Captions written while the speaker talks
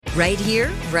Right here,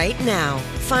 right now.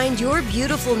 Find your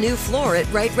beautiful new floor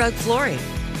at Rite Rug Flooring.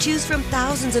 Choose from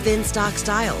thousands of in-stock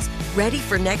styles, ready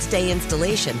for next day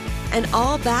installation, and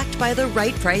all backed by the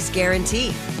right price guarantee.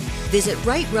 Visit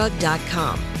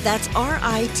riterug.com. That's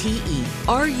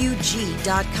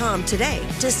RITERUG.com today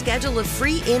to schedule a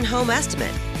free in-home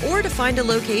estimate or to find a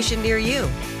location near you.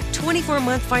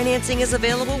 24-month financing is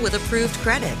available with approved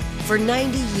credit. For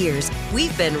 90 years,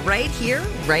 we've been right here,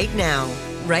 right now.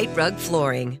 Rite Rug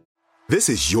Flooring. This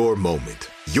is your moment,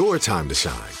 your time to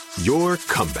shine, your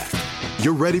comeback.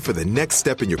 You're ready for the next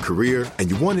step in your career, and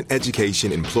you want an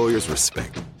education employers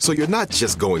respect. So you're not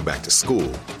just going back to school,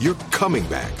 you're coming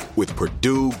back with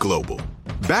Purdue Global.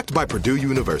 Backed by Purdue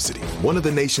University, one of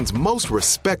the nation's most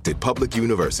respected public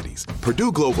universities,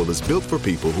 Purdue Global is built for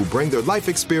people who bring their life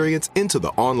experience into the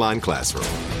online classroom.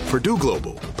 Purdue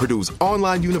Global, Purdue's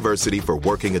online university for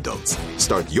working adults.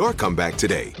 Start your comeback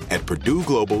today at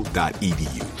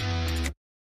purdueglobal.edu.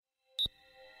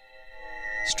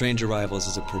 Strange Arrivals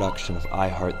is a production of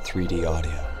iHeart 3D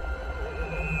Audio.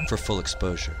 For full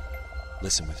exposure,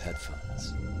 listen with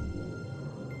headphones.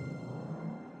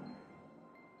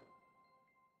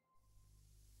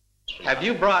 Have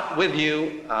you brought with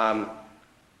you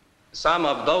some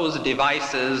of those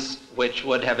devices which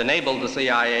would have enabled the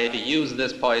CIA to use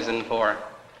this poison for?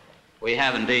 We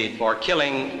have indeed. For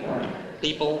killing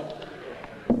people?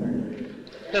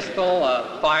 Pistol,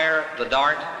 fire, the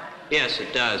dart? Yes,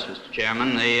 it does, Mr.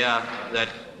 Chairman.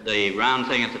 The round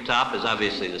thing at the top is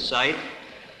obviously the sight.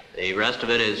 The rest of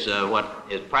it is what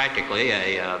is practically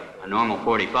a normal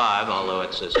 45, although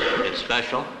it's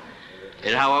special.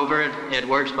 However, it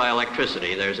works by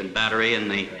electricity. There's a battery in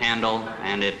the handle,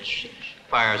 and it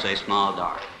fires a small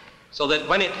dart. So that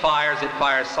when it fires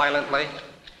silently?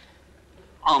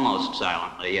 Almost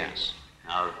silently, yes.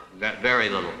 Very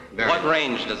little. What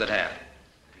range does it have?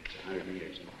 100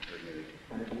 meters.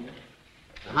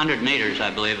 100 meters,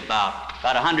 I believe, about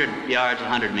 100 yards,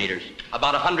 100 meters.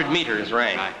 About 100 meters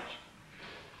range. Right.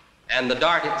 And the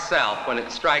dart itself, when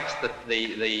it strikes the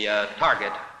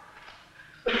target,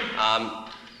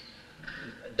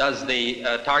 does the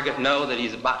target know that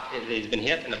he's been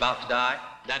hit and about to die?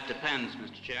 That depends,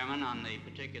 Mr. Chairman, on the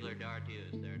particular dart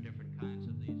used. There are different kinds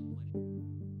of these.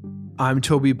 I'm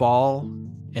Toby Ball,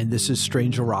 and this is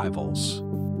Strange Arrivals.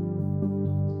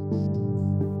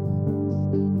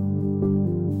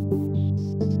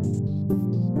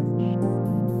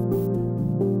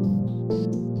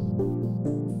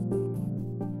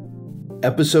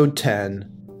 Episode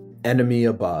 10, Enemy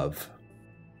Above.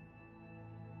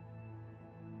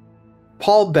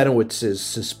 Paul Benowitz's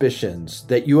suspicions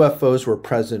that UFOs were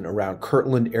present around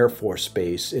Kirtland Air Force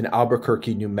Base in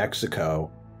Albuquerque, New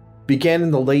Mexico, began in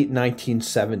the late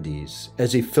 1970s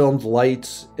as he filmed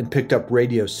lights and picked up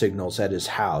radio signals at his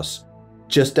house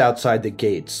just outside the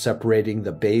gates separating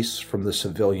the base from the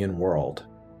civilian world.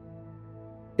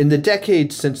 In the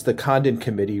decades since the Condon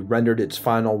Committee rendered its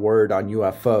final word on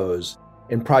UFOs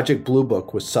and Project Blue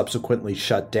Book was subsequently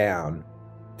shut down,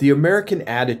 the American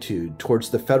attitude towards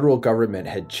the federal government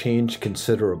had changed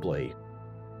considerably.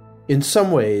 In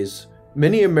some ways,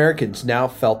 many Americans now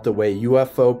felt the way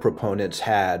UFO proponents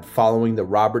had following the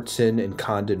Robertson and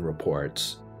Condon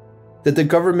reports, that the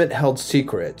government held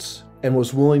secrets and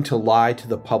was willing to lie to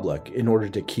the public in order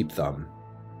to keep them.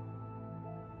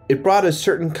 It brought a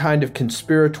certain kind of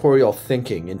conspiratorial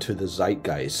thinking into the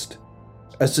zeitgeist,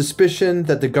 a suspicion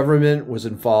that the government was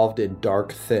involved in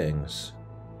dark things.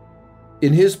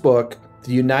 In his book,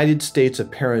 The United States of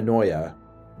Paranoia,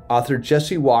 author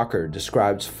Jesse Walker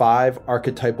describes 5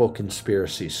 archetypal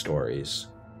conspiracy stories.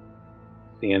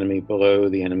 The enemy below,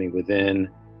 the enemy within,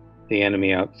 the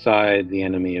enemy outside, the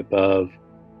enemy above,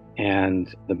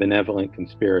 and the benevolent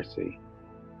conspiracy.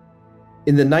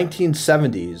 In the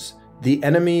 1970s, the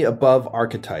enemy above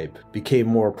archetype became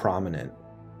more prominent.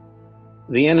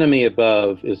 The enemy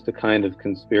above is the kind of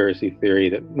conspiracy theory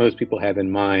that most people have in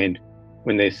mind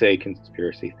when they say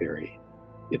conspiracy theory.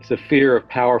 It's the fear of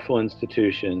powerful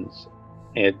institutions.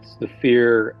 It's the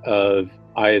fear of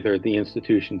either the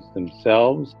institutions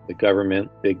themselves, the government,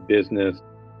 big business,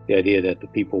 the idea that the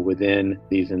people within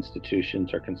these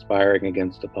institutions are conspiring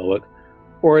against the public,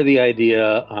 or the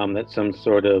idea that some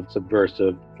sort of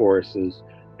subversive force is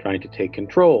trying to take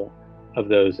control of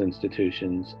those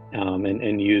institutions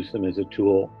and use them as a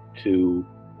tool to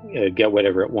get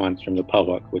whatever it wants from the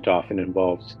public, which often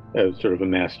involves sort of a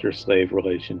master-slave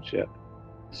relationship.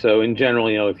 So in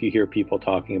general, if you hear people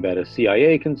talking about a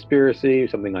CIA conspiracy or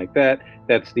something like that,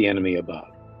 that's the enemy above.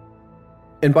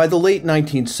 And by the late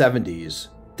 1970s,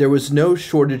 there was no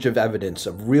shortage of evidence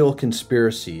of real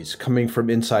conspiracies coming from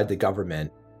inside the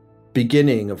government,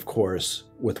 beginning, of course,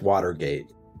 with Watergate.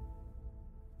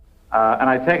 And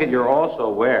I take it you're also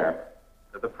aware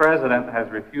that the president has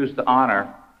refused to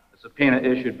honor the subpoena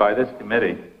issued by this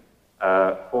committee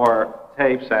for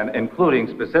tapes, and including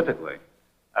specifically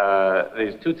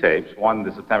these two tapes, one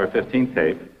the September 15th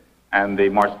tape and the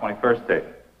March 21st tape.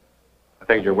 I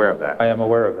think you're aware of that. I am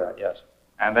aware of that, yes.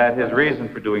 And that his reason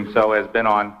for doing so has been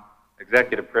on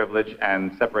executive privilege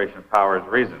and separation of powers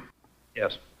reasons.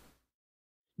 Yes.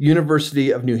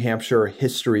 University of New Hampshire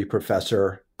history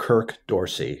professor Kirk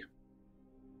Dorsey.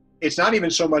 It's not even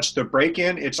so much the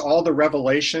break-in, it's all the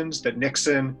revelations that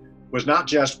Nixon was not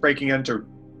just breaking in to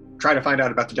try to find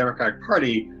out about the Democratic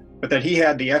Party, but that he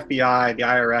had the FBI, the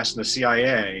IRS, and the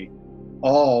CIA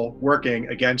all working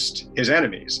against his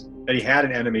enemies, that he had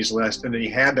an enemies list, and that he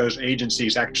had those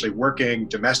agencies actually working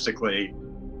domestically.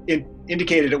 It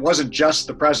indicated it wasn't just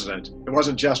the president, it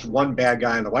wasn't just one bad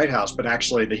guy in the White House, but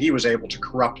actually that he was able to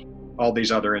corrupt all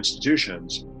these other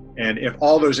institutions. And if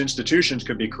all those institutions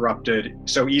could be corrupted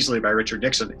so easily by Richard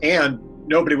Nixon, and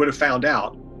nobody would have found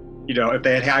out, if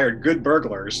they had hired good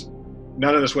burglars,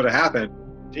 none of this would have happened.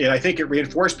 And I think it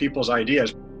reinforced people's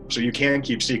ideas. So you can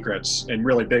keep secrets, and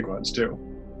really big ones too.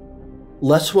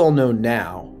 Less well known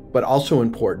now, but also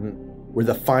important, were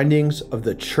the findings of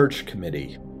the Church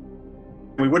Committee.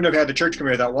 We wouldn't have had the Church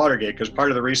Committee without Watergate, because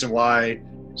part of the reason why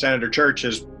Senator Church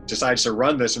decides to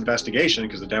run this investigation,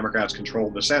 because the Democrats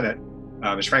controlled the Senate,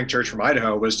 as Frank Church from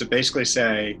Idaho, was to basically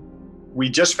say, we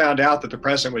just found out that the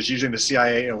president was using the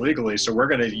CIA illegally, so we're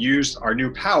going to use our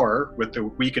new power with the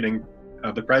weakening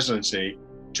of the presidency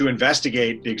to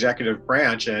investigate the executive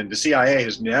branch, and the CIA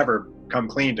has never come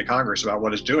clean to Congress about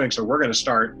what it's doing, so we're going to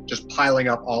start just piling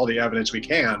up all the evidence we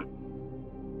can.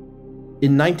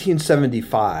 In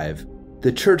 1975,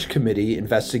 the Church Committee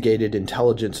investigated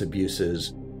intelligence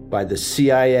abuses by the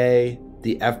CIA,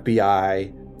 the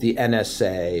FBI, the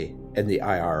NSA, and the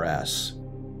IRS.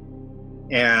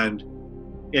 And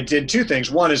it did two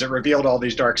things. One is it revealed all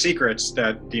these dark secrets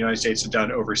that the United States had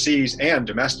done overseas and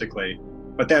domestically,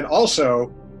 but then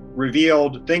also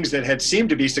revealed things that had seemed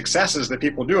to be successes that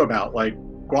people knew about, like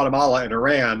Guatemala and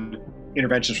Iran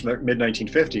interventions from the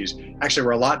mid-1950s, actually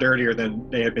were a lot dirtier than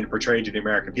they had been portrayed to the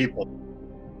American people.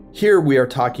 Here we are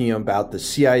talking about the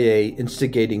CIA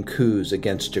instigating coups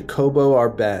against Jacobo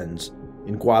Arbenz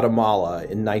in Guatemala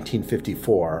in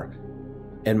 1954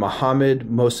 and Mohammad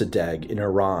Mossadegh in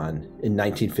Iran in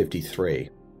 1953.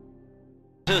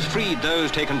 Has freed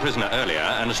those taken prisoner earlier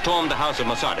and stormed the house of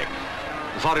Mossadegh.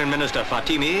 Foreign Minister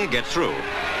Fatimi gets through.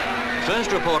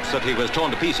 First reports that he was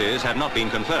torn to pieces had not been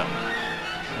confirmed.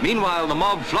 Meanwhile, the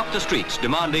mob flocked the streets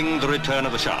demanding the return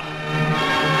of the Shah.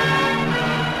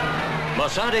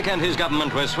 Mossadegh and his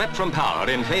government were swept from power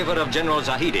in favor of General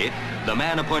Zahedi, the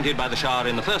man appointed by the Shah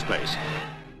in the first place.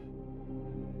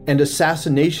 And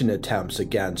assassination attempts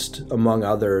against, among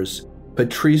others,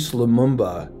 Patrice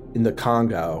Lumumba in the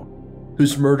Congo,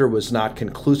 whose murder was not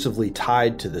conclusively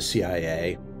tied to the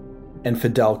CIA, and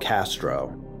Fidel Castro.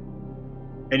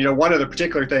 And one of the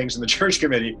particular things in the Church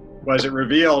Committee was it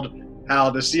revealed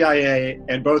how the CIA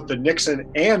and both the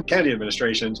Nixon and Kennedy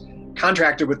administrations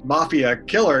contracted with mafia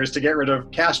killers to get rid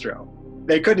of Castro.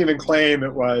 They couldn't even claim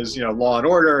it was, law and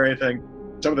order or anything.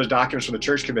 Some of those documents from the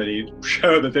Church Committee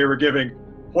show that they were giving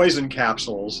poison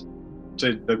capsules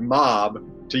to the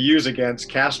mob to use against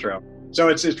Castro. So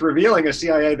it's revealing a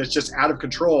CIA that's just out of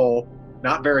control,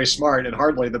 not very smart, and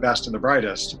hardly the best and the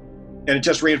brightest. And it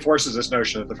just reinforces this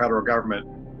notion that the federal government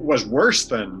was worse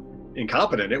than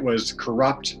incompetent. It was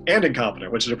corrupt and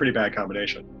incompetent, which is a pretty bad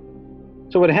combination.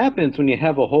 So what happens when you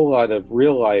have a whole lot of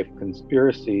real-life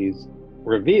conspiracies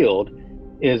revealed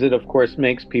is it, of course,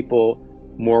 makes people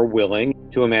more willing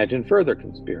to imagine further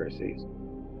conspiracies.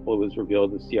 Well, it was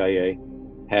revealed the CIA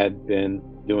had been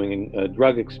doing a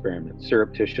drug experiment,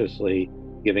 surreptitiously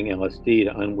giving LSD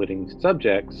to unwitting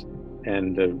subjects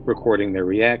and recording their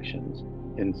reactions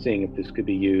and seeing if this could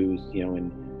be used,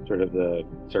 in sort of the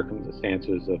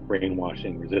circumstances of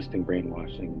brainwashing, resisting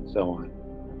brainwashing, and so on.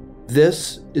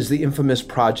 This is the infamous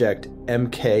Project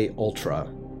MK Ultra.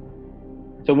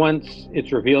 So once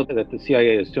it's revealed that the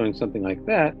CIA is doing something like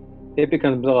that, it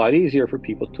becomes a lot easier for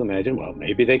people to imagine, well,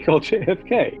 maybe they killed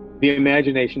JFK. The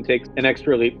imagination takes an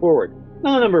extra leap forward.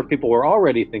 Now, a number of people were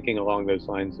already thinking along those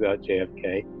lines about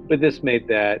JFK, but this made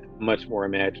that much more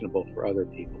imaginable for other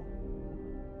people.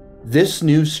 This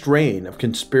new strain of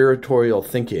conspiratorial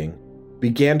thinking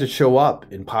began to show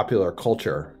up in popular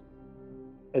culture.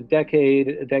 A decade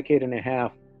and a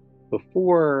half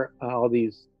before all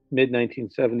these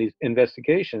mid-1970s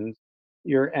investigations,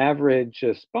 your average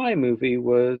spy movie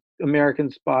was American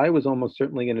Spy was almost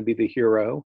certainly going to be the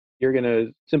hero. You're going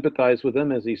to sympathize with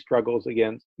him as he struggles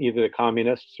against either the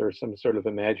communists or some sort of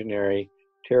imaginary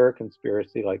terror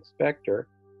conspiracy like Spectre.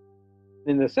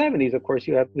 In the 70s, of course,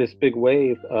 you have this big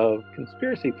wave of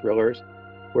conspiracy thrillers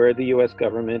where the U.S.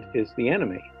 government is the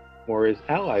enemy or is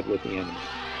allied with the enemy.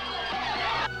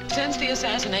 Since the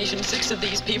assassination, 6 of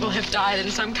these people have died in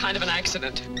some kind of an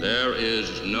accident. There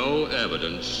is no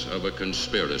evidence of a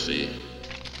conspiracy.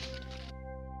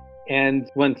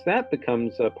 And once that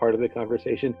becomes a part of the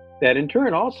conversation, that in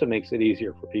turn also makes it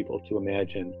easier for people to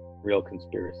imagine real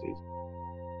conspiracies.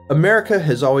 America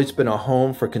has always been a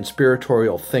home for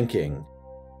conspiratorial thinking,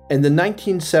 and the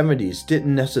 1970s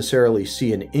didn't necessarily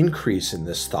see an increase in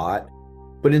this thought,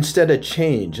 but instead a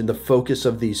change in the focus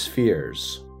of these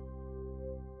fears.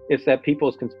 It's that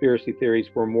people's conspiracy theories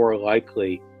were more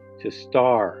likely to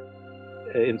star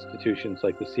institutions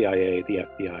like the CIA, the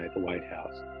FBI, the White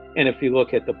House. And if you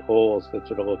look at the polls that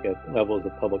sort of look at levels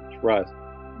of public trust,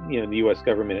 in the U.S.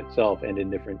 government itself and in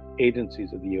different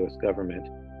agencies of the U.S. government,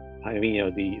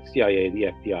 the CIA,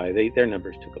 the FBI, their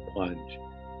numbers took a plunge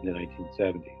in the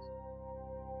 1970s.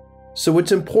 So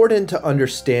it's important to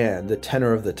understand the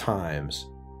tenor of the times,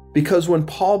 because when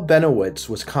Paul Bennewitz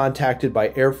was contacted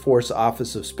by Air Force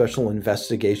Office of Special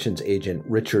Investigations agent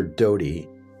Richard Doty,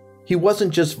 he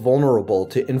wasn't just vulnerable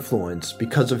to influence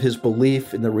because of his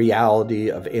belief in the reality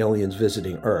of aliens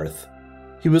visiting Earth.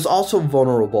 He was also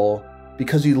vulnerable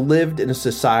because he lived in a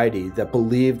society that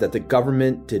believed that the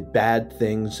government did bad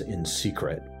things in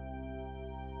secret.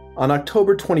 On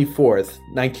October 24th,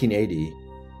 1980,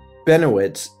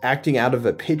 Bennewitz, acting out of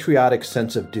a patriotic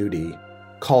sense of duty,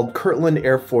 called Kirtland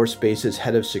Air Force Base's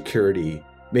head of security,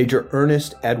 Major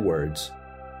Ernest Edwards,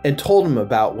 and told him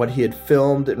about what he had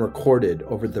filmed and recorded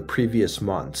over the previous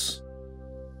months.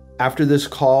 After this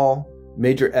call,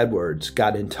 Major Edwards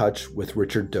got in touch with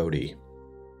Richard Doty.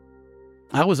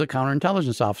 I was a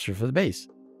counterintelligence officer for the base.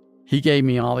 He gave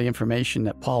me all the information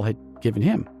that Paul had given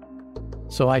him.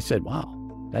 So I said, wow,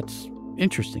 that's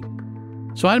interesting.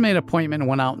 So I made an appointment and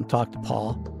went out and talked to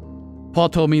Paul. Paul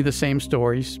told me the same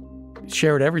stories,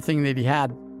 shared everything that he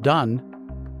had done.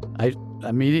 I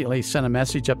immediately sent a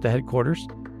message up to headquarters.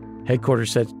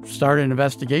 Headquarters said, start an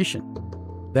investigation.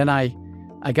 Then I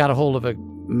got a hold of a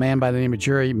man by the name of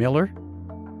Jerry Miller.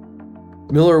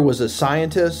 Miller was a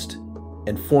scientist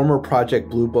and former Project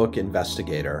Blue Book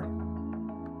investigator.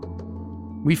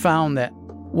 We found that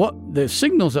what the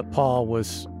signals that Paul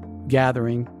was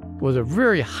gathering was a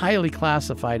very highly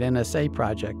classified NSA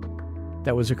project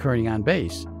that was occurring on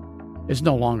base. It's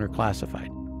no longer classified.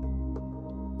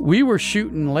 We were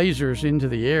shooting lasers into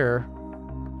the air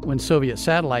when Soviet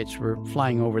satellites were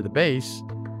flying over the base,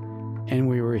 and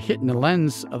we were hitting the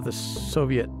lens of the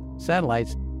Soviet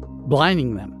satellites,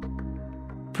 blinding them,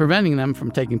 preventing them from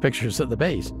taking pictures of the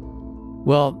base.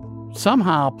 Well,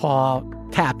 somehow Paul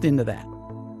tapped into that.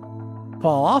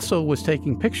 Paul also was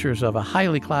taking pictures of a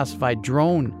highly classified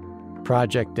drone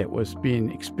project that was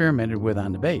being experimented with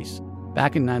on the base.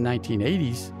 Back in the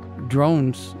 1980s,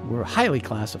 drones were highly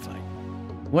classified.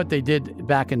 What they did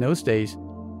back in those days,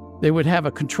 they would have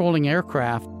a controlling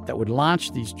aircraft that would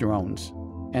launch these drones,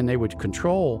 and they would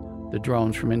control the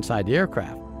drones from inside the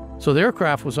aircraft. So the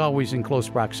aircraft was always in close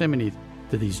proximity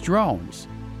to these drones.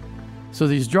 So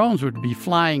these drones would be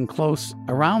flying close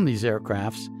around these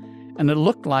aircrafts, and it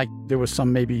looked like there was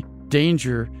some maybe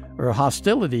danger or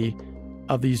hostility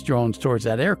of these drones towards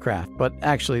that aircraft, but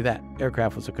actually that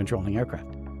aircraft was a controlling aircraft.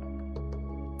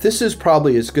 This is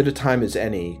probably as good a time as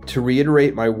any to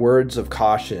reiterate my words of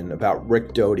caution about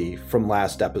Rick Doty from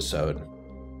last episode.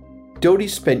 Doty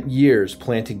spent years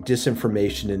planting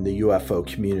disinformation in the UFO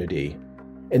community,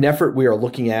 an effort we are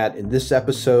looking at in this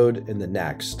episode and the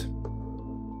next.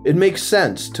 It makes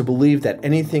sense to believe that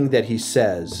anything that he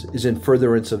says is in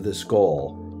furtherance of this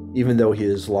goal, even though he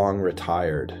is long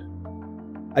retired.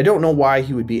 I don't know why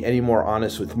he would be any more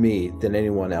honest with me than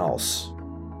anyone else.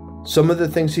 Some of the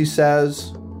things he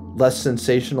says, less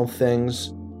sensational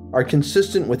things, are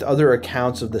consistent with other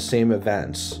accounts of the same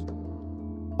events.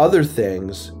 Other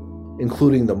things,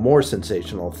 including the more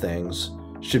sensational things,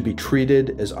 should be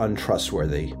treated as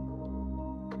untrustworthy.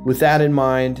 With that in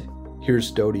mind,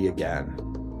 here's Doty again.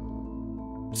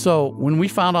 So when we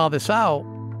found all this out,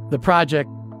 the project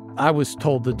I was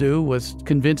told to do was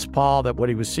convince Paul that what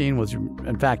he was seeing was,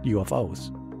 in fact, UFOs.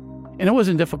 And it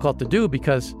wasn't difficult to do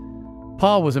because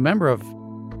Paul was a member of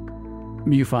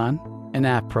MUFON and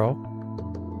APRO.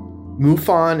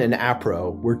 MUFON and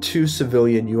APRO were two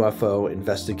civilian UFO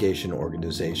investigation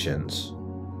organizations.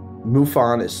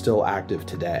 MUFON is still active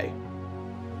today.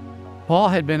 Paul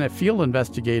had been a field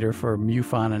investigator for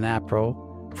MUFON and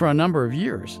APRO for a number of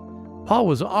years. Paul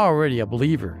was already a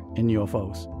believer in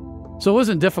UFOs. So it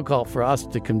wasn't difficult for us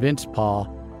to convince Paul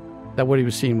that what he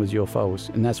was seeing was UFOs,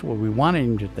 and that's what we wanted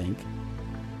him to think,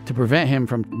 to prevent him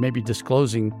from maybe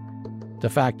disclosing the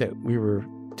fact that we were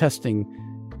testing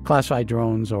classified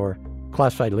drones or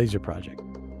classified laser project.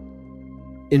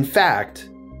 In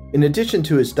fact, in addition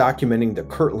to his documenting the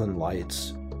Kirtland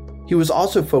lights, he was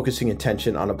also focusing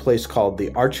attention on a place called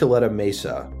the Archuleta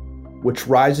Mesa, which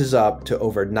rises up to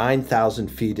over 9,000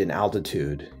 feet in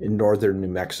altitude in northern New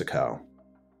Mexico.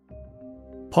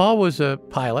 Paul was a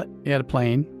pilot. He had a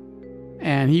plane,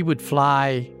 and he would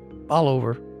fly all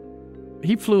over.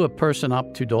 He flew a person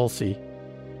up to Dulce,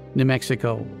 New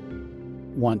Mexico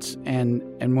once, and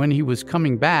when he was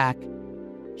coming back,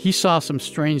 he saw some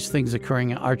strange things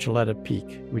occurring at Archuleta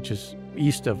Peak, which is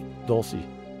east of Dulce.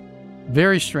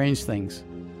 Very strange things.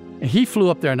 And he flew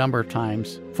up there a number of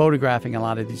times, photographing a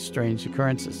lot of these strange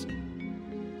occurrences.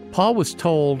 Paul was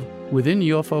told within the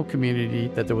UFO community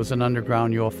that there was an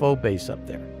underground UFO base up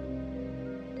there.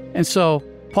 And so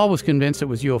Paul was convinced it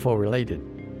was UFO related.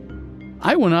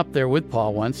 I went up there with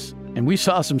Paul once, and we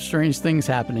saw some strange things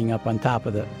happening up on top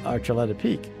of the Archuleta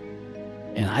Peak.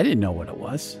 And I didn't know what it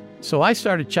was. So I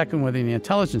started checking within the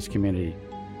intelligence community.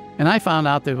 And I found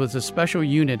out there was a special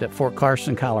unit at Fort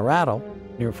Carson, Colorado,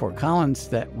 near Fort Collins,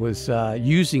 that was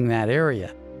using that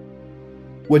area.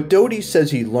 What Doty says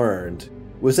he learned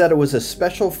was that it was a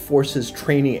special forces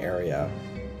training area,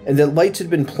 and that lights had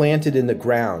been planted in the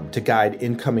ground to guide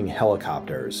incoming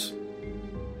helicopters.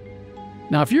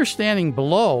 Now, if you're standing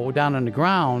below, down on the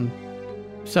ground,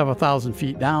 several thousand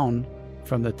feet down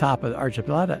from the top of the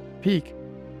Archuleta Peak,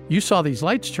 you saw these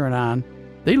lights turn on.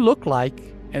 They look like,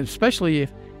 and especially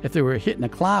if they were hitting a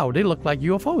cloud, they looked like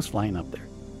UFOs flying up there.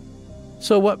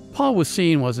 So what Paul was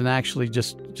seeing wasn't actually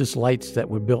just lights that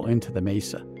were built into the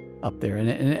mesa up there,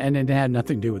 and it had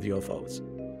nothing to do with UFOs.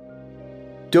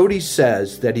 Doty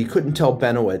says that he couldn't tell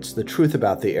Benowitz the truth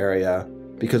about the area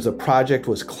because the project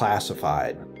was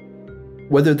classified.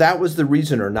 Whether that was the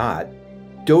reason or not,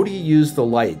 Doty used the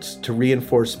lights to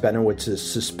reinforce Benowitz's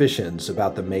suspicions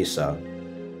about the mesa.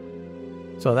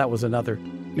 So that was another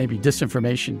maybe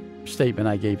disinformation statement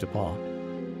I gave to Paul.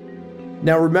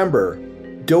 Now remember,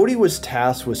 Doty was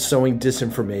tasked with sowing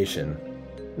disinformation,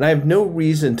 and I have no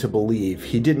reason to believe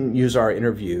he didn't use our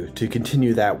interview to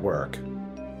continue that work.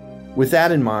 With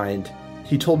that in mind,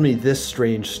 he told me this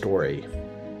strange story.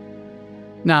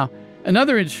 Now,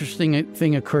 another interesting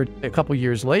thing occurred a couple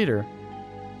years later.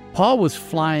 Paul was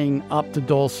flying up to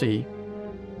Dulce,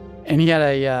 and he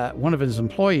had one of his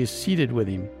employees seated with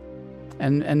him,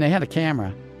 and they had a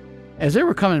camera. As they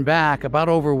were coming back, about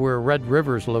over where Red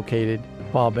River is located,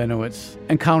 Paul Benowitz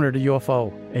encountered a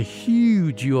UFO, a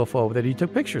huge UFO that he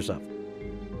took pictures of.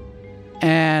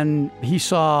 And he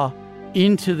saw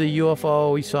into the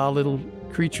UFO, he saw little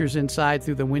creatures inside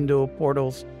through the window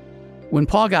portals. When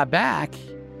Paul got back,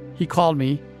 he called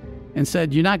me and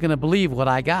said, "You're not going to believe what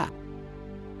I got."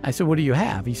 I said, "What do you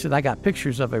have?" He said, "I got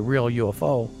pictures of a real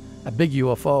UFO, a big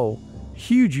UFO,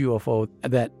 huge UFO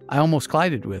that I almost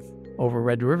collided with over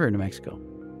Red River, New Mexico."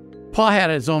 Paul had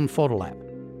his own photo lab.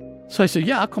 So I said,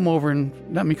 "Yeah, I'll come over and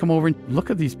let me come over and look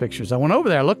at these pictures." I went over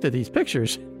there, I looked at these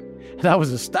pictures, and I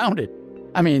was astounded.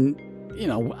 I mean, you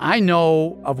know, I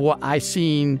know of what I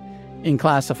seen in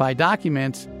classified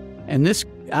documents, and this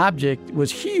object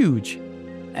was huge.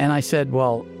 And I said,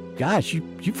 "Well, gosh, you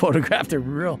photographed a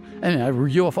real a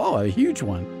UFO, a huge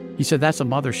one." He said, "That's a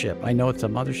mothership. I know it's a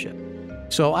mothership."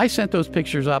 So I sent those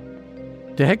pictures up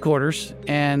to headquarters,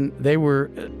 and they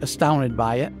were astounded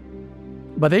by it.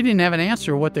 But they didn't have an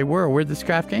answer what they were or where this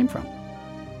craft came from.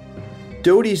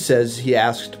 Doty says he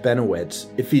asked Benowitz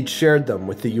if he'd shared them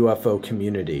with the UFO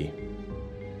community.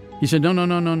 He said, No,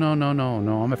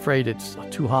 I'm afraid it's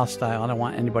too hostile. I don't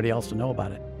want anybody else to know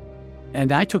about it.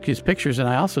 And I took his pictures, and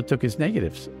I also took his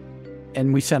negatives.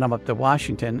 And we sent them up to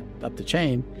Washington, up the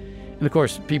chain. And of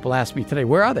course, people ask me today,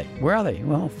 where are they? Where are they?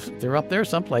 Well, they're up there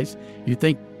someplace. You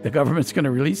think the government's going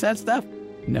to release that stuff?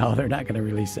 No, they're not going to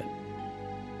release it.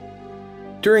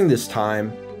 During this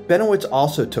time, Benowitz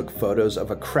also took photos of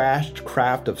a crashed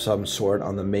craft of some sort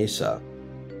on the mesa,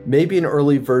 maybe an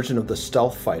early version of the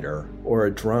stealth fighter or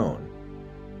a drone.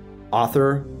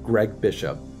 Author Greg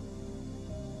Bishop.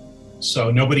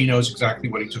 So nobody knows exactly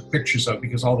what he took pictures of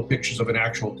because all the pictures of an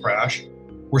actual crash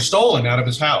were stolen out of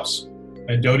his house.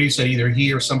 And Doty said either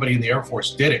he or somebody in the Air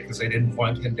Force did it because they didn't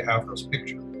want him to have those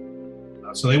pictures.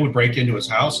 So they would break into his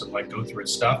house and go through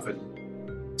his stuff and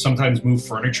sometimes move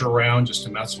furniture around just to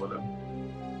mess with him,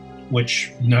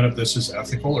 which none of this is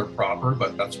ethical or proper,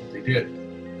 but that's what they did.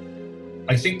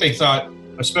 I think they thought,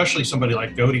 especially somebody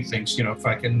like Doty thinks, if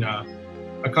I can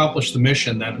accomplish the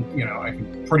mission, then, I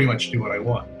can pretty much do what I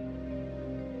want.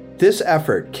 This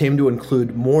effort came to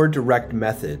include more direct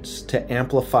methods to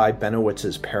amplify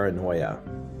Benowitz's paranoia,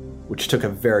 which took a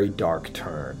very dark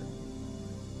turn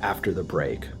after the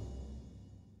break.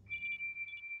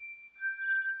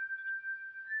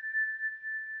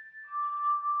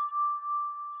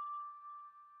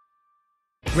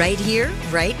 Right here,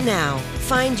 right now.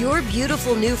 Find your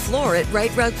beautiful new floor at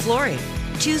Right Rug Flooring.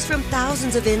 Choose from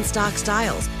thousands of in-stock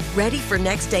styles, ready for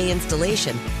next day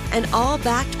installation, and all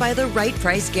backed by the right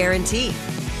price guarantee.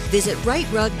 Visit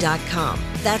rightrug.com.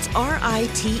 That's RITERUG.com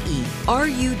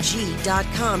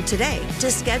today to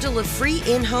schedule a free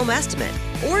in-home estimate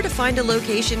or to find a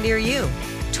location near you.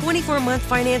 24-month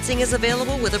financing is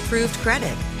available with approved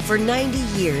credit. For 90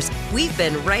 years, we've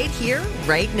been right here,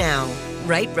 right now.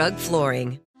 Right Rug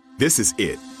Flooring. This is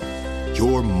it.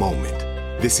 Your moment.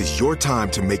 This is your time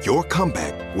to make your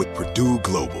comeback with Purdue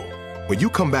Global. When you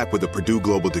come back with a Purdue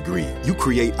Global degree, you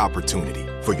create opportunity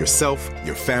for yourself,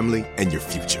 your family, and your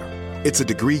future. It's a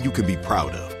degree you can be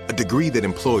proud of, a degree that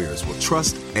employers will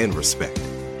trust and respect.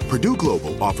 Purdue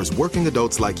Global offers working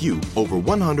adults like you over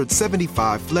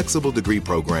 175 flexible degree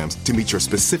programs to meet your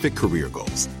specific career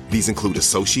goals. These include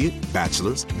associate,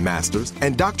 bachelor's, master's,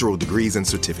 and doctoral degrees and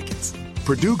certificates.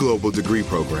 Purdue Global degree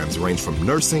programs range from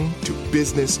nursing to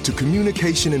business to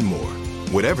communication and more.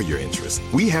 Whatever your interest,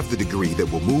 we have the degree that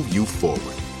will move you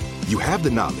forward. You have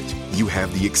the knowledge, you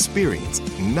have the experience.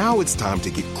 Now it's time to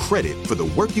get credit for the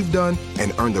work you've done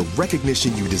and earn the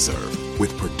recognition you deserve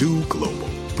with Purdue Global,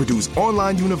 Purdue's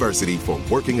online university for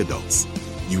working adults.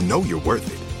 You know you're worth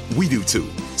it. We do too.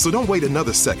 So don't wait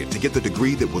another second to get the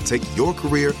degree that will take your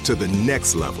career to the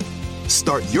next level.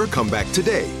 Start your comeback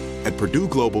today at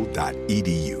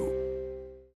purdueglobal.edu.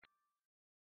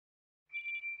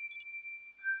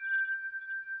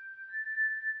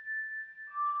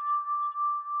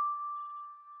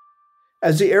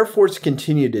 As the Air Force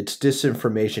continued its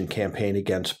disinformation campaign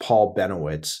against Paul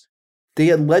Benowitz, they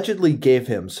allegedly gave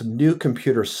him some new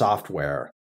computer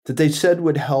software that they said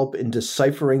would help in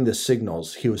deciphering the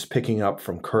signals he was picking up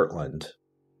from Kirtland.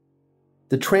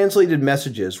 The translated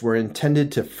messages were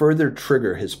intended to further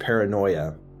trigger his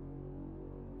paranoia.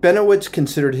 Benowitz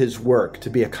considered his work to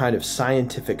be a kind of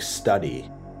scientific study,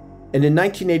 and in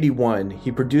 1981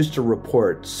 he produced a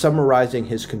report summarizing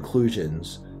his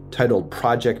conclusions titled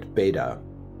Project Beta.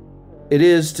 It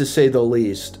is, to say the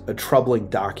least, a troubling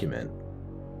document.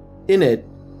 In it,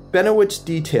 Benowitz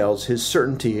details his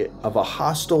certainty of a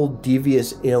hostile,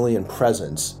 devious alien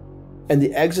presence and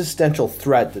the existential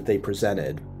threat that they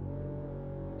presented.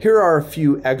 Here are a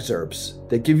few excerpts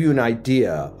that give you an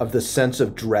idea of the sense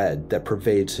of dread that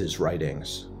pervades his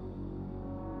writings.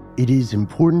 It is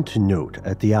important to note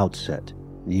at the outset,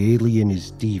 the alien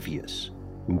is devious,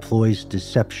 employs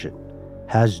deception,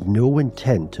 has no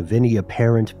intent of any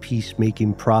apparent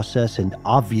peacemaking process, and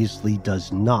obviously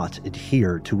does not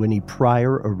adhere to any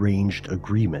prior arranged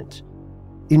agreement.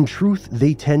 In truth,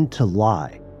 they tend to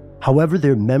lie. However,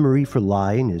 their memory for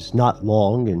lying is not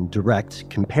long, and direct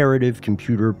comparative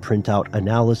computer printout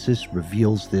analysis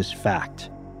reveals this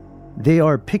fact. They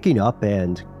are picking up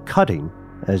and cutting,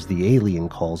 as the alien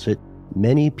calls it,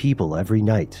 many people every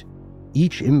night.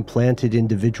 Each implanted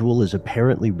individual is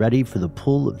apparently ready for the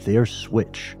pull of their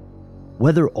switch.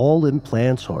 Whether all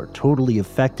implants are totally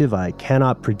effective, I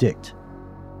cannot predict.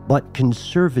 But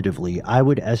conservatively, I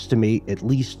would estimate at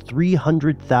least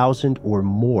 300,000 or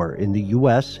more in the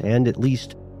US and at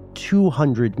least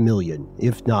 200 million,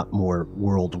 if not more,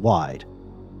 worldwide.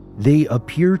 They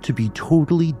appear to be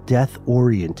totally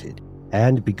death-oriented,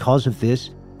 and because of this,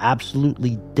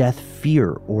 absolutely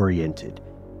death-fear-oriented.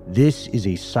 This is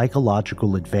a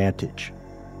psychological advantage.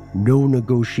 No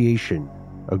negotiation,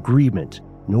 agreement,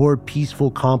 nor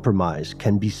peaceful compromise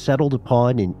can be settled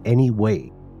upon in any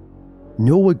way.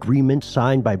 No agreement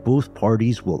signed by both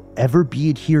parties will ever be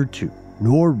adhered to,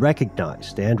 nor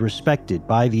recognized and respected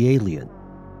by the alien,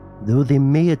 though they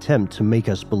may attempt to make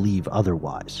us believe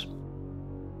otherwise.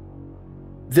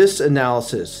 This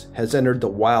analysis has entered the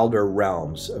wilder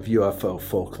realms of UFO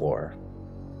folklore.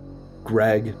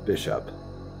 Greg Bishop.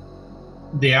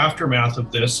 The aftermath of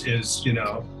this is,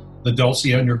 the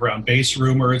Dulce underground base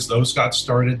rumors. Those got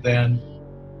started then.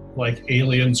 Like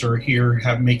aliens are here,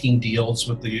 making deals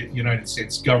with the United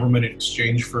States government in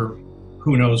exchange for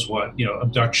who knows what,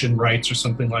 abduction rights or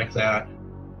something like that.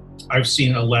 I've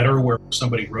seen a letter where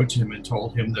somebody wrote to him and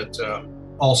told him that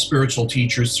all spiritual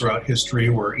teachers throughout history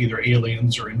were either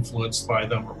aliens or influenced by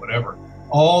them or whatever.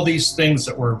 All these things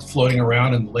that were floating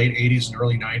around in the late 80s and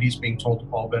early 90s being told to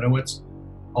Paul Benowitz,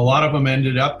 a lot of them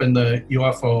ended up in the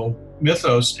UFO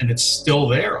mythos, and it's still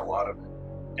there, a lot of it.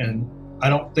 And I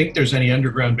don't think there's any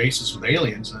underground bases with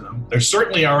aliens in them. There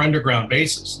certainly are underground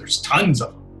bases. There's tons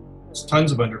of them. There's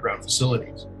tons of underground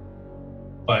facilities.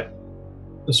 But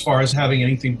as far as having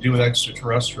anything to do with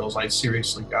extraterrestrials, I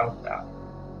seriously doubt that.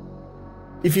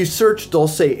 If you search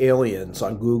Dulce aliens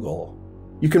on Google,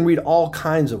 you can read all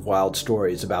kinds of wild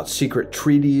stories about secret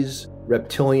treaties,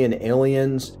 reptilian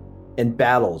aliens, and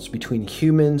battles between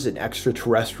humans and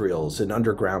extraterrestrials in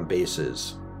underground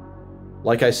bases.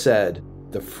 Like I said,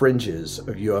 the fringes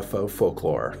of UFO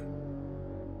folklore.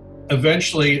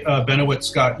 Eventually,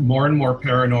 Benowitz got more and more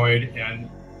paranoid, and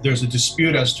there's a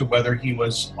dispute as to whether he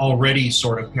was already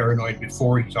sort of paranoid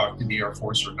before he talked to the Air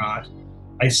Force or not.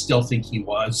 I still think he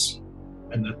was,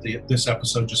 and that this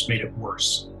episode just made it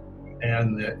worse.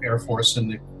 And the Air Force and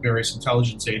the various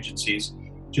intelligence agencies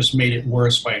just made it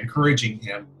worse by encouraging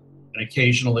him and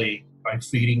occasionally by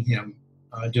feeding him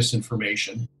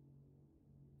disinformation.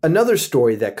 Another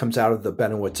story that comes out of the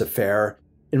Benowitz affair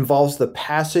involves the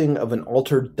passing of an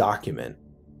altered document.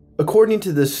 According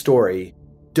to this story,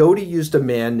 Doty used a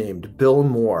man named Bill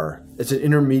Moore as an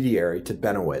intermediary to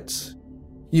Benowitz.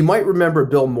 You might remember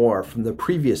Bill Moore from the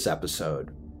previous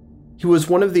episode. He was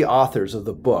one of the authors of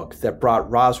the book that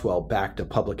brought Roswell back to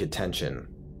public attention.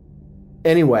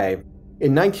 Anyway,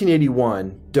 in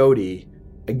 1981, Doty,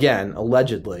 again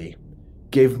allegedly,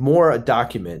 gave Moore a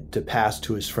document to pass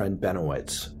to his friend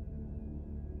Benowitz.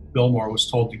 Bill Moore was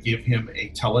told to give him a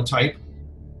teletype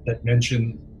that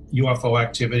mentioned UFO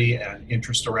activity and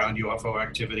interest around UFO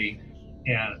activity,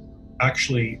 and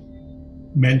actually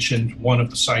mentioned one of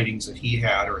the sightings that he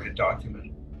had or had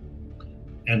documented.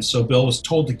 And so Bill was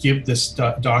told to give this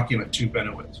document to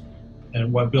Benowitz.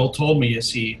 And what Bill told me is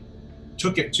he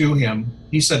took it to him.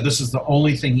 He said this is the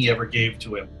only thing he ever gave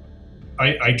to him.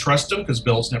 I trust him because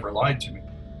Bill's never lied to me.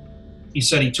 He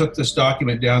said he took this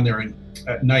document down there, and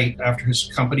at night after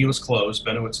his company was closed,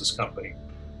 Benowitz's company,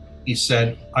 he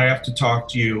said, I have to talk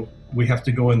to you. We have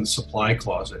to go in the supply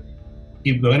closet.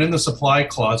 He went in the supply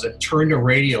closet, turned a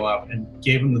radio up, and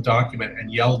gave him the document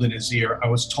and yelled in his ear, I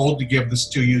was told to give this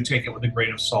to you, take it with a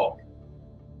grain of salt.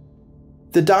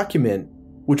 The document,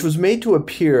 which was made to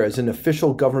appear as an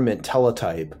official government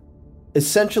teletype,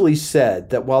 essentially said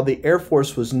that while the Air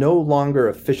Force was no longer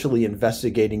officially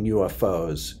investigating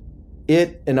UFOs,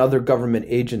 it and other government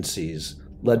agencies,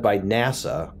 led by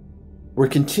NASA, were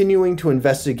continuing to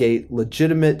investigate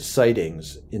legitimate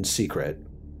sightings in secret.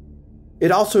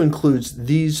 It also includes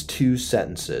these two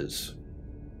sentences.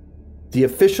 The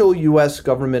official U.S.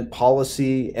 government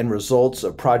policy and results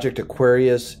of Project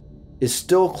Aquarius is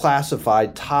still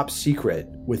classified top secret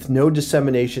with no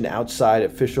dissemination outside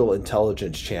official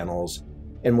intelligence channels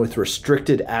and with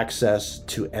restricted access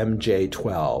to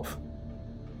MJ-12.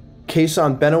 Case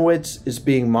on Benowitz is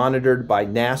being monitored by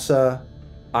NASA,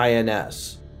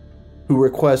 INS, who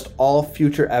request all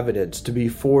future evidence to be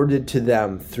forwarded to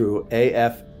them through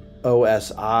AFOSI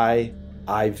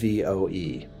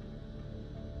IVOE.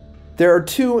 There are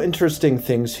two interesting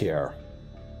things here.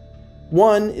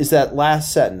 One is that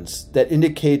last sentence that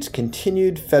indicates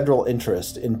continued federal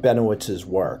interest in Benowitz's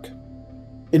work.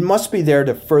 It must be there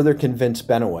to further convince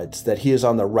Benowitz that he is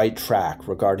on the right track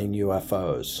regarding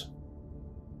UFOs.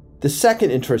 The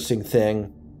second interesting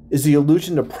thing is the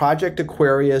allusion to Project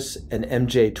Aquarius and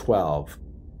MJ-12,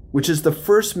 which is the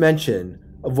first mention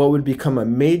of what would become a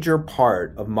major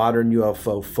part of modern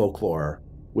UFO folklore,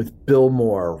 with Bill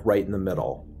Moore right in the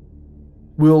middle.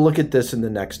 We'll look at this in the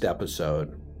next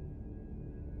episode.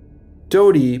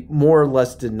 Doty more or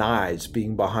less denies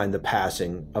being behind the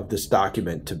passing of this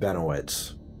document to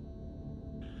Benowitz.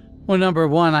 Well, number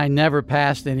one, I never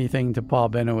passed anything to Paul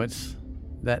Benowitz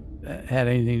that had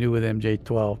anything to do with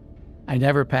MJ-12. I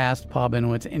never passed Paul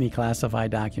Benowitz any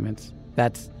classified documents.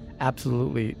 That's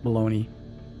absolutely baloney.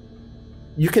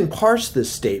 You can parse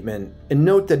this statement and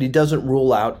note that he doesn't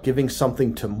rule out giving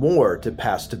something to Moore to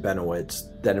pass to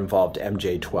Benowitz that involved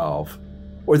MJ-12,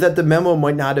 or that the memo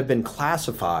might not have been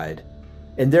classified,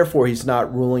 and therefore he's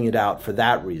not ruling it out for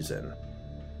that reason.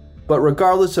 But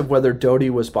regardless of whether Doty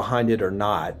was behind it or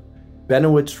not,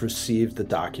 Benowitz received the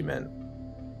document.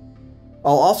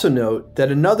 I'll also note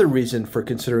that another reason for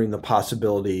considering the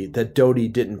possibility that Doty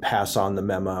didn't pass on the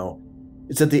memo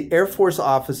is that the Air Force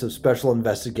Office of Special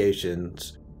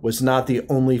Investigations was not the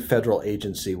only federal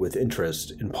agency with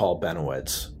interest in Paul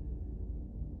Benowitz.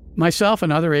 Myself,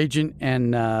 another agent,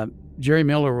 and Jerry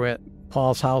Miller were at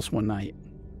Paul's house one night,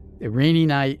 a rainy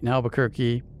night in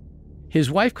Albuquerque. His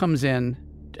wife comes in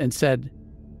and said,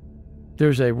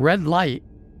 there's a red light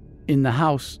in the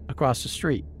house across the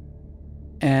street.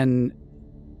 And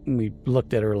we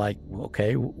looked at her like,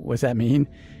 okay, what's that mean?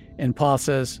 And Paul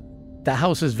says, the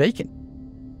house is vacant.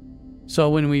 So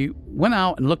when we went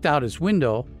out and looked out his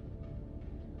window,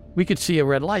 we could see a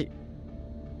red light.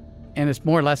 And it's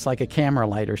more or less like a camera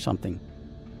light or something.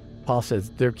 Paul says,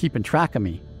 they're keeping track of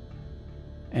me.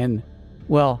 And,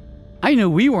 well, I knew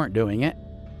we weren't doing it.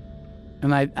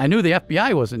 And I knew the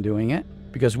FBI wasn't doing it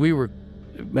because the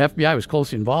FBI was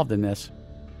closely involved in this.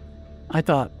 I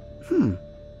thought,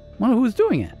 wonder who's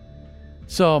doing it.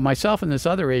 So myself and this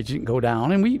other agent go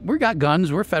down, and we got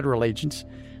guns. We're federal agents.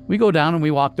 We go down and we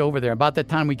walked over there. About that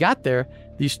time we got there,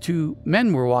 these two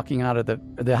men were walking out of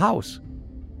the house.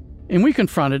 And we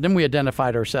confronted them. We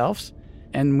identified ourselves.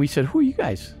 And we said, who are you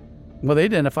guys? Well, they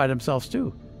identified themselves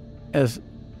too as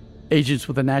agents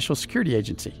with the National Security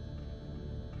Agency.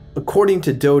 According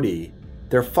to Doty,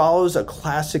 there follows a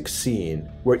classic scene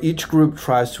where each group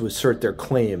tries to assert their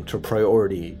claim to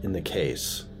priority in the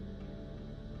case.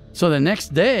 So the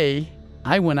next day,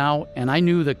 I went out and I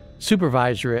knew the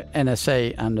supervisor at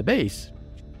NSA on the base.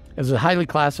 It was a highly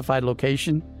classified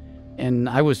location, and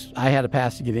I had a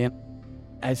pass to get in.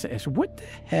 I said, what the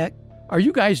heck are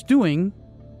you guys doing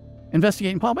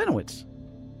investigating Paul Bennewitz?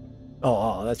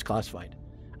 Oh, that's classified.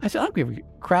 I said, I don't give a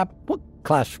crap what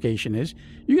classification is.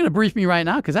 You're going to brief me right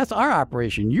now because that's our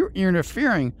operation. You're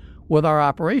interfering with our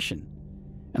operation.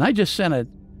 And I just sent a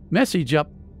message up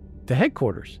to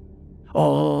headquarters.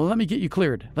 Oh, let me get you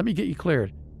cleared.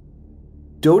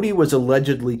 Doty was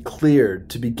allegedly cleared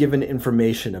to be given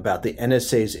information about the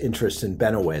NSA's interest in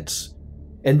Bennewitz.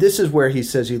 And this is where he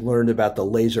says he learned about the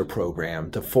laser program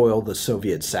to foil the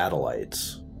Soviet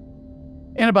satellites.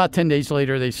 And about 10 days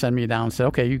later, they send me down and said,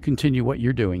 okay, you continue what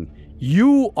you're doing.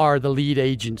 You are the lead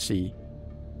agency,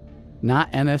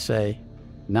 not NSA,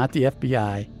 not the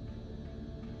FBI.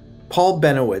 Paul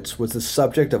Bennewitz was the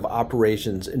subject of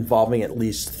operations involving at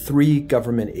least 3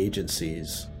 government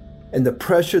agencies, and the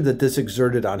pressure that this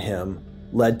exerted on him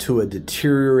led to a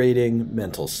deteriorating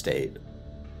mental state.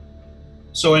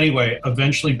 So anyway,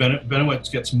 eventually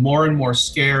Bennewitz gets more and more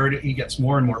scared. He gets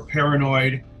more and more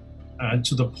paranoid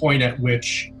to the point at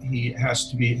which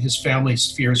his family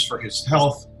fears for his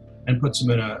health and puts him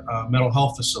in a mental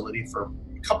health facility for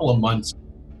a couple of months.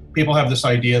 People have this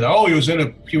idea that,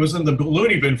 he was in the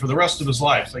loony bin for the rest of his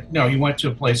life. It's like, no, he went to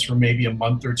a place for maybe a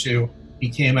month or two. He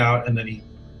came out and then he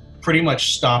pretty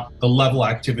much stopped the level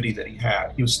activity that he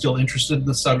had. He was still interested in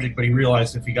the subject, but he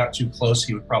realized if he got too close,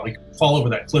 he would probably fall over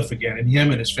that cliff again. And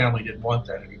him and his family didn't want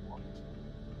that anymore.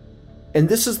 And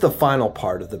this is the final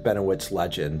part of the Bennewitz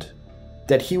legend,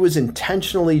 that he was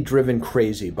intentionally driven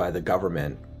crazy by the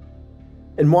government.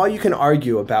 And while you can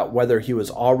argue about whether he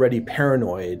was already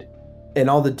paranoid and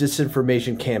all the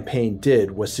disinformation campaign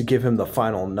did was to give him the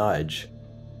final nudge,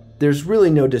 there's really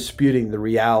no disputing the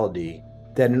reality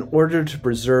that in order to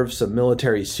preserve some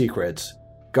military secrets,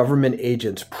 government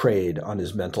agents preyed on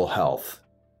his mental health.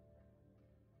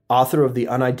 Author of The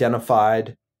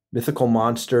Unidentified, Mythical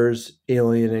Monsters,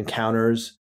 Alien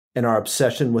Encounters, and Our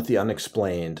Obsession with the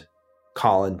Unexplained,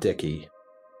 Colin Dickey.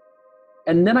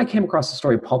 And then I came across the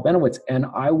story of Paul Bennewitz, and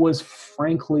I was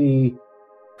frankly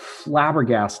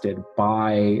flabbergasted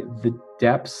by the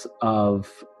depths of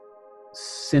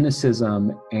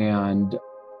cynicism and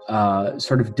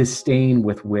sort of disdain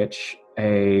with which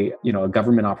a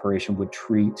government operation would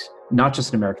treat not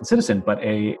just an American citizen, but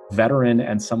a veteran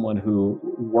and someone who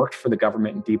worked for the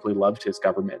government and deeply loved his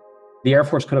government. The Air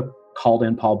Force could have called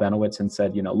in Paul Bennewitz and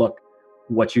said, look,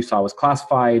 what you saw was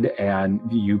classified, and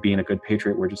you being a good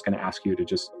patriot, we're just going to ask you to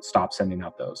just stop sending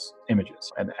out those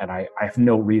images. And I have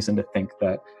no reason to think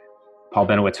that Paul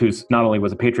Bennewitz, who's not only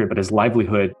was a patriot, but his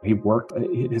livelihood,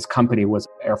 his company was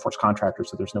Air Force contractor,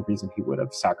 so there's no reason he would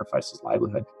have sacrificed his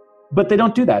livelihood. But they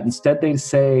don't do that. Instead, they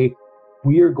say,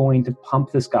 we are going to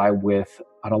pump this guy with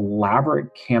an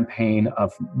elaborate campaign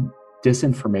of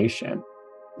disinformation.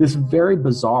 This very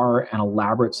bizarre and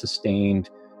elaborate, sustained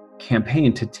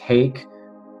campaign to take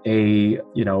a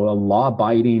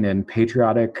law-abiding and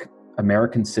patriotic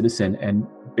American citizen and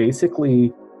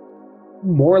basically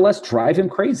more or less drive him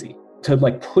crazy, to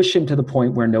push him to the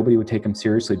point where nobody would take him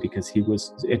seriously because he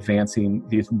was advancing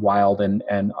these wild and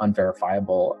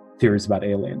unverifiable theories about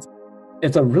aliens.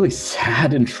 It's a really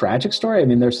sad and tragic story. I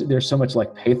mean, there's so much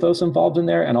pathos involved in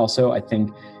there, and also I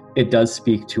think it does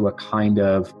speak to a kind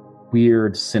of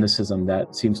weird cynicism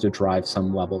that seems to drive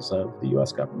some levels of the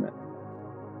U.S. government.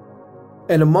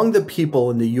 And among the people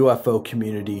in the UFO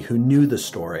community who knew the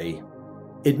story,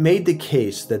 it made the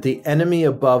case that the enemy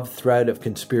above threat of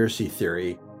conspiracy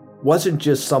theory wasn't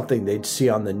just something they'd see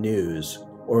on the news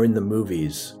or in the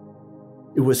movies.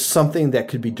 It was something that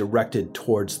could be directed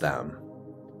towards them.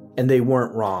 And they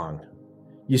weren't wrong.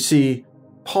 You see,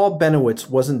 Paul Bennewitz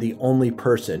wasn't the only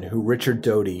person who Richard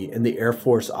Doty and the Air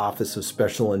Force Office of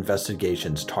Special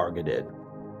Investigations targeted.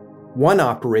 One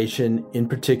operation in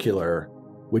particular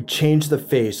would change the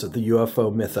face of the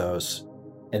UFO mythos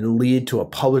and lead to a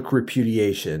public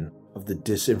repudiation of the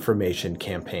disinformation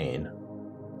campaign.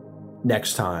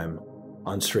 Next time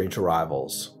on Strange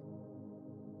Arrivals.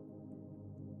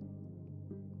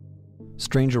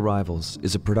 Strange Arrivals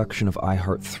is a production of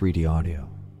iHeart 3D Audio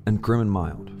and Grim and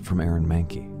Mild from Aaron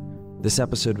Mahnke. This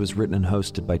episode was written and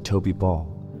hosted by Toby Ball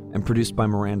and produced by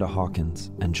Miranda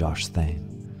Hawkins and Josh Thane,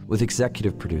 with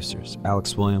executive producers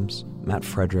Alex Williams, Matt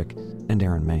Frederick, and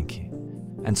Aaron Mahnke.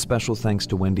 And special thanks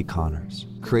to Wendy Connors,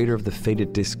 creator of the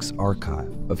Faded Discs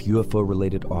archive of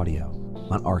UFO-related audio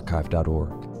on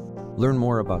archive.org. Learn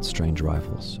more about Strange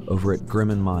Arrivals over at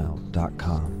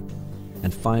grimandmild.com.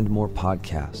 And find more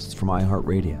podcasts from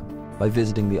iHeartRadio by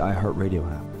visiting the iHeartRadio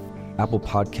app, Apple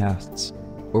Podcasts,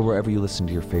 or wherever you listen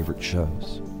to your favorite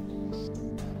shows.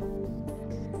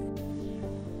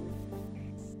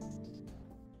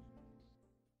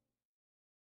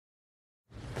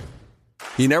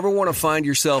 You never want to find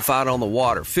yourself out on the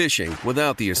water fishing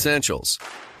without the essentials.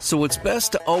 So it's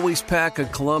best to always pack a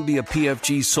Columbia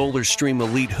PFG Solar Stream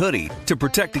Elite hoodie to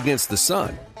protect against the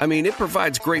sun. I mean, it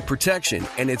provides great protection,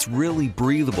 and it's really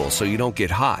breathable so you don't get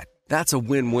hot. That's a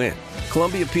win-win.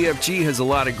 Columbia PFG has a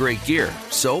lot of great gear,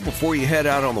 so before you head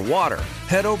out on the water,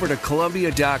 head over to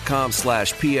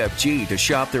Columbia.com/PFG to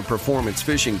shop their performance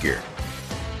fishing gear.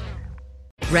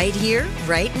 Right here,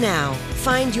 right now.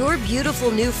 Find your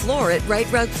beautiful new floor at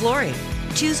Right Rug Flooring.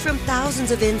 Choose from thousands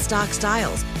of in-stock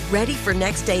styles, ready for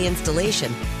next day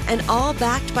installation, and all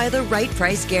backed by the right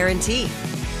price guarantee.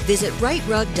 Visit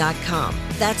rightrug.com.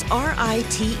 That's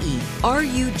RITERUG.com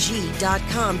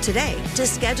today to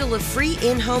schedule a free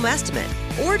in-home estimate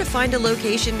or to find a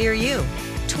location near you.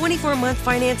 24-month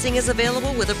financing is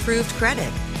available with approved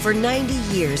credit. For 90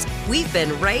 years, we've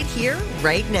been right here,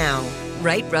 right now.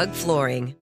 Right Rug Flooring.